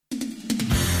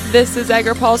This is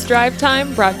AgriPulse Drive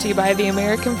Time, brought to you by the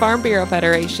American Farm Bureau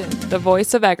Federation, the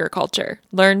voice of agriculture.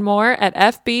 Learn more at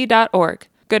fb.org.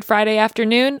 Good Friday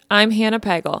afternoon, I'm Hannah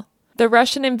Pagel. The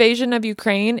Russian invasion of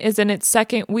Ukraine is in its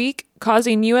second week,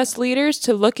 causing U.S. leaders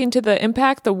to look into the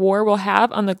impact the war will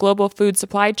have on the global food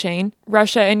supply chain.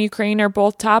 Russia and Ukraine are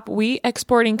both top wheat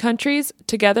exporting countries,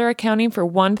 together accounting for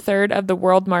 1/3 of the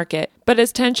world market. But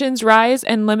as tensions rise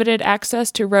and limited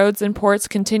access to roads and ports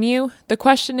continue, the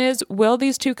question is, will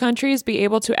these two countries be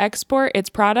able to export its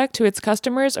product to its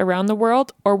customers around the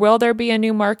world, or will there be a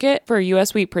new market for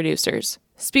U.S. wheat producers?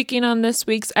 Speaking on this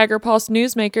week's AgriPulse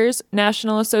Newsmakers,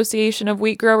 National Association of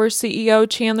Wheat Growers CEO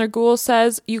Chandler Gould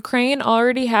says Ukraine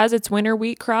already has its winter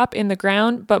wheat crop in the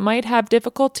ground, but might have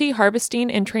difficulty harvesting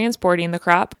and transporting the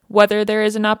crop. Whether there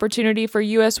is an opportunity for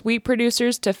U.S. wheat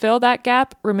producers to fill that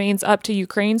gap remains up to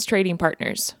Ukraine's trading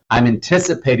partners. I'm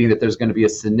anticipating that there's going to be a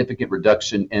significant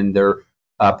reduction in their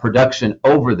production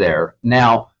over there.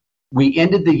 Now, we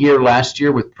ended the year last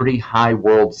year with pretty high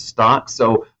world stock,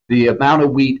 so the amount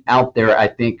of wheat out there, I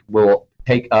think, will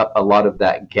take up a lot of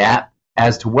that gap.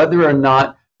 As to whether or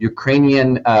not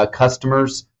Ukrainian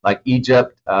customers like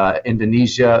Egypt,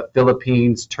 Indonesia,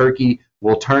 Philippines, Turkey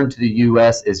will turn to the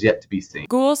U.S. is yet to be seen.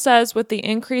 Gould says with the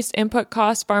increased input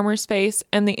costs farmers face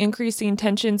and the increasing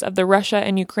tensions of the Russia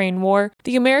and Ukraine war,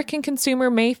 the American consumer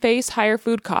may face higher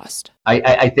food costs.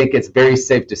 I think it's very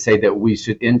safe to say that we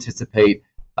should anticipate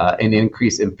an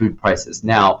increase in food prices.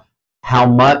 Now, how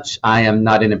much, I am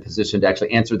not in a position to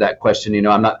actually answer that question.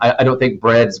 I don't think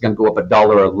bread is going to go up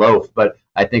 $1 a loaf, but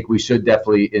I think we should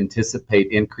definitely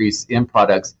anticipate increase in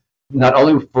products, not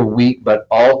only for wheat, but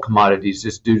all commodities,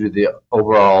 just due to the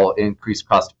overall increased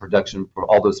cost of production for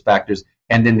all those factors,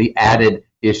 and then the added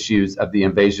issues of the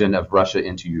invasion of Russia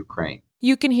into Ukraine.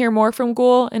 You can hear more from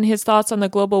Gould and his thoughts on the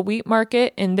global wheat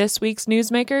market in this week's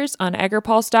Newsmakers on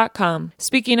agripulse.com.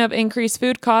 Speaking of increased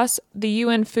food costs, the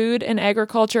UN Food and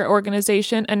Agriculture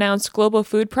Organization announced global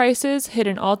food prices hit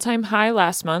an all-time high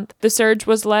last month. The surge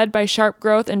was led by sharp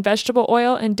growth in vegetable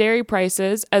oil and dairy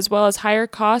prices, as well as higher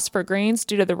costs for grains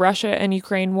due to the Russia and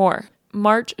Ukraine war.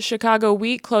 March Chicago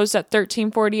wheat closed at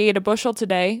 $13.48 a bushel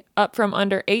today, up from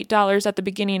under $8 at the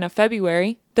beginning of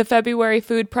February. The February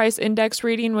food price index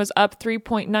reading was up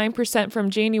 3.9% from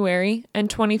January and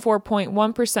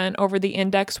 24.1% over the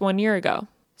index 1 year ago.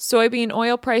 Soybean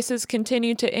oil prices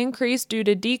continue to increase due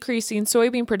to decreasing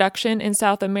soybean production in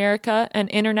South America, and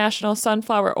international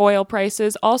sunflower oil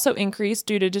prices also increased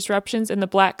due to disruptions in the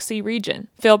Black Sea region.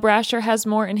 Phil Brasher has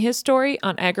more in his story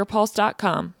on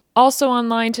agripulse.com. Also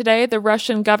online today, the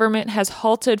Russian government has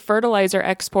halted fertilizer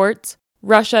exports.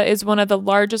 Russia is one of the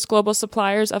largest global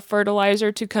suppliers of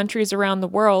fertilizer to countries around the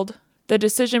world. The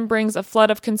decision brings a flood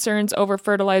of concerns over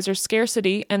fertilizer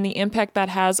scarcity and the impact that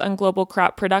has on global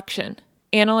crop production.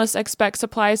 Analysts expect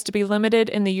supplies to be limited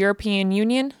in the European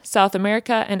Union, South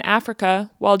America, and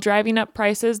Africa, while driving up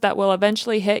prices that will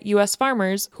eventually hit U.S.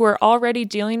 farmers who are already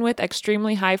dealing with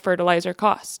extremely high fertilizer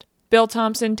costs. Bill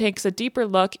Thompson takes a deeper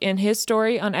look in his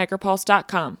story on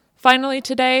agripulse.com. Finally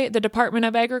today, the Department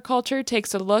of Agriculture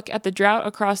takes a look at the drought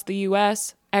across the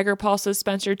U.S. AgriPulse's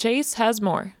Spencer Chase has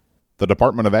more. The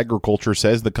Department of Agriculture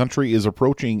says the country is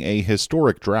approaching a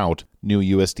historic drought. New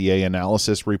USDA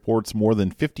analysis reports more than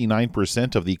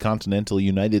 59% of the continental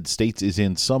United States is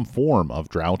in some form of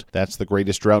drought. That's the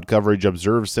greatest drought coverage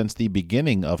observed since the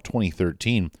beginning of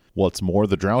 2013. What's more,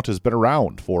 the drought has been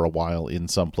around for a while in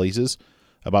some places.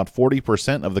 About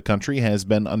 40% of the country has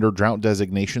been under drought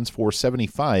designations for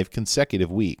 75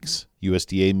 consecutive weeks.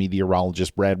 USDA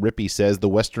meteorologist Brad Rippey says the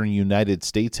western United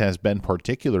States has been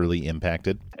particularly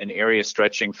impacted. An area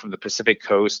stretching from the Pacific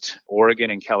coast,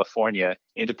 Oregon and California,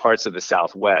 into parts of the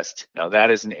Southwest. Now, that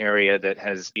is an area that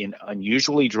has been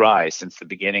unusually dry since the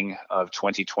beginning of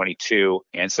 2022.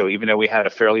 And so even though we had a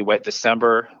fairly wet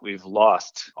December, we've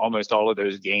lost almost all of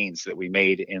those gains that we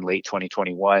made in late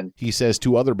 2021. He says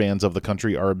two other bands of the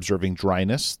country are observing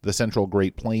dryness: the central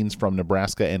Great Plains from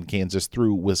Nebraska and Kansas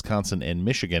through Wisconsin and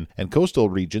Michigan, and coastal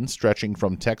regions stretching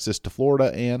from Texas to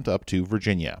Florida and up to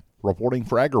Virginia. Reporting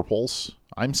for AgriPulse,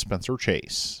 I'm Spencer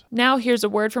Chase. Now here's a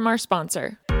word from our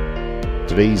sponsor.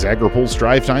 Today's AgriPulse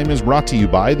Drive Time is brought to you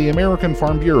by the American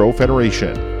Farm Bureau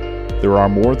Federation. There are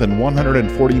more than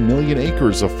 140 million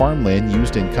acres of farmland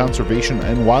used in conservation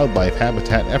and wildlife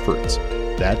habitat efforts.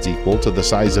 That's equal to the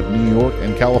size of New York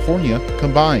and California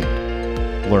combined.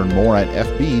 Learn more at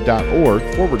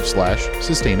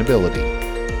fb.org/sustainability.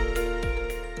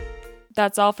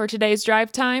 That's all for today's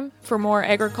Drive Time. For more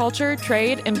agriculture,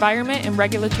 trade, environment, and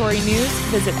regulatory news,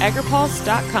 visit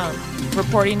agripulse.com.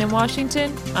 Reporting in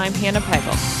Washington, I'm Hannah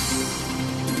Pagel.